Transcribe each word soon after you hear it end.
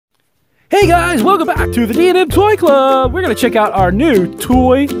Hey guys, welcome back to the D&M Toy Club. We're going to check out our new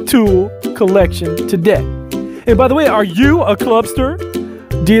toy tool collection today. And by the way, are you a clubster?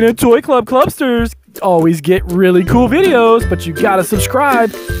 D&M Toy Club clubsters always get really cool videos, but you got to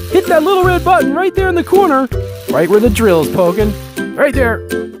subscribe. Hit that little red button right there in the corner, right where the drill is poking, right there.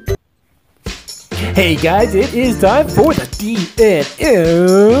 Hey guys, it is time for the D&M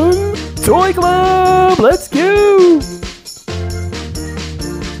Toy Club. Let's go.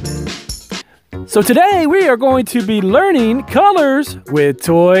 So today we are going to be learning colors with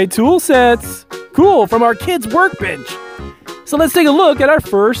toy tool sets. Cool, from our kids' workbench. So let's take a look at our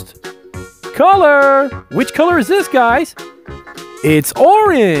first color. Which color is this, guys? It's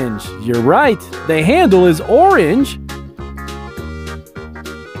orange. You're right. The handle is orange.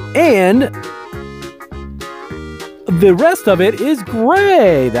 And the rest of it is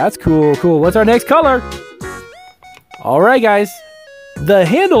gray. That's cool, cool. What's our next color? All right, guys. The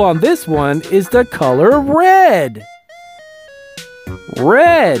handle on this one is the color red.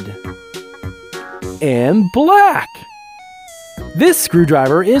 Red and black. This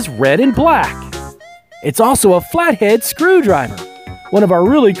screwdriver is red and black. It's also a flathead screwdriver, one of our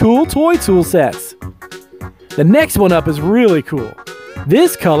really cool toy tool sets. The next one up is really cool.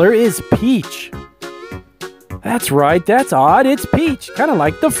 This color is peach. That's right, that's odd, it's peach, kind of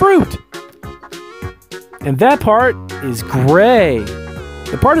like the fruit. And that part is gray.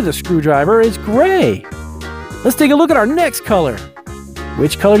 The part of the screwdriver is gray. Let's take a look at our next color.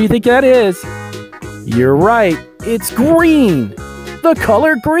 Which color do you think that is? You're right, it's green. The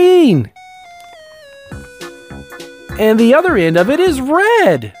color green. And the other end of it is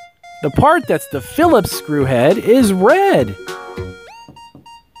red. The part that's the Phillips screw head is red.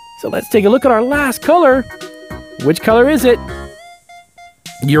 So let's take a look at our last color. Which color is it?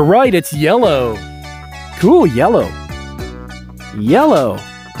 You're right, it's yellow. Cool, yellow. Yellow.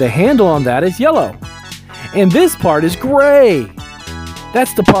 The handle on that is yellow. And this part is gray.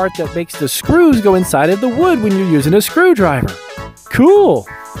 That's the part that makes the screws go inside of the wood when you're using a screwdriver. Cool.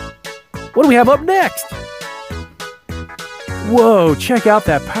 What do we have up next? Whoa, check out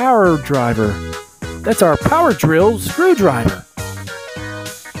that power driver. That's our power drill screwdriver.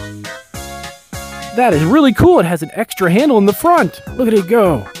 That is really cool. It has an extra handle in the front. Look at it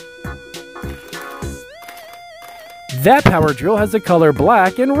go. That power drill has the color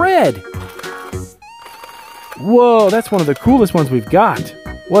black and red. Whoa, that's one of the coolest ones we've got.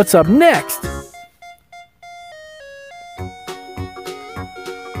 What's up next?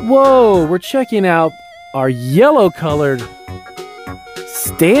 Whoa, we're checking out our yellow colored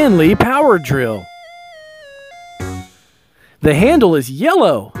Stanley power drill. The handle is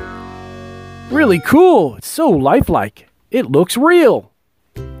yellow. Really cool. It's so lifelike. It looks real.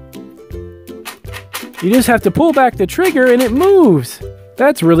 You just have to pull back the trigger and it moves.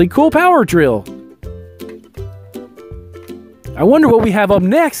 That's really cool power drill. I wonder what we have up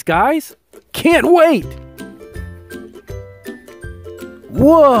next, guys. Can't wait.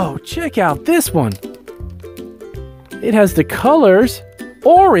 Whoa, check out this one. It has the colors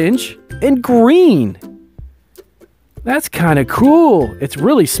orange and green. That's kind of cool. It's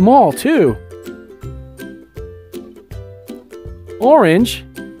really small too. Orange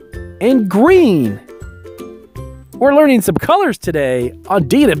and green. We're learning some colors today on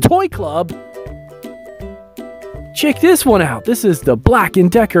D&M Toy Club. Check this one out. This is the Black &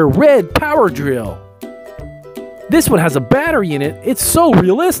 Decker red power drill. This one has a battery in it. It's so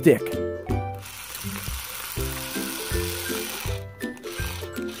realistic.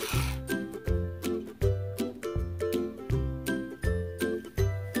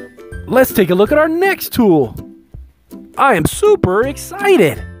 Let's take a look at our next tool. I am super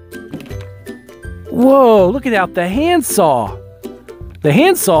excited. Whoa, look at the handsaw. The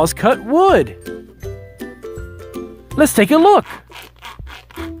handsaws cut wood. Let's take a look.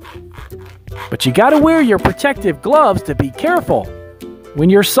 But you gotta wear your protective gloves to be careful when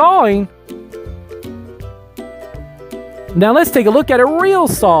you're sawing. Now let's take a look at a real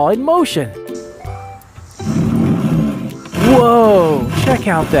saw in motion. Whoa, check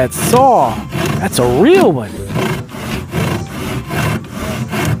out that saw. That's a real one.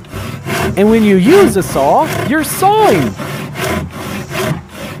 And when you use a saw, you're sawing.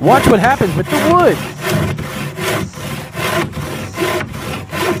 Watch what happens with the wood.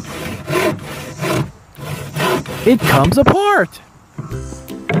 It comes apart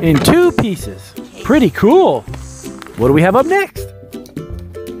in two pieces. Pretty cool. What do we have up next?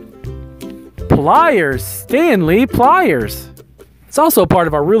 Pliers, Stanley pliers. It's also part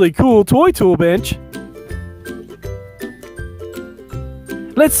of our really cool toy tool bench.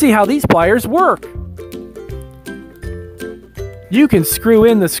 Let's see how these pliers work. You can screw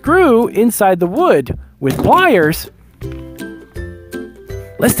in the screw inside the wood with pliers.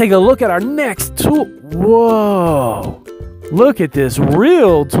 Let's take a look at our next tool. Whoa! Look at this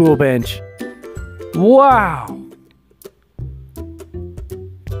real tool bench. Wow!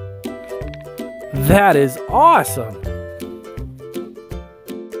 That is awesome!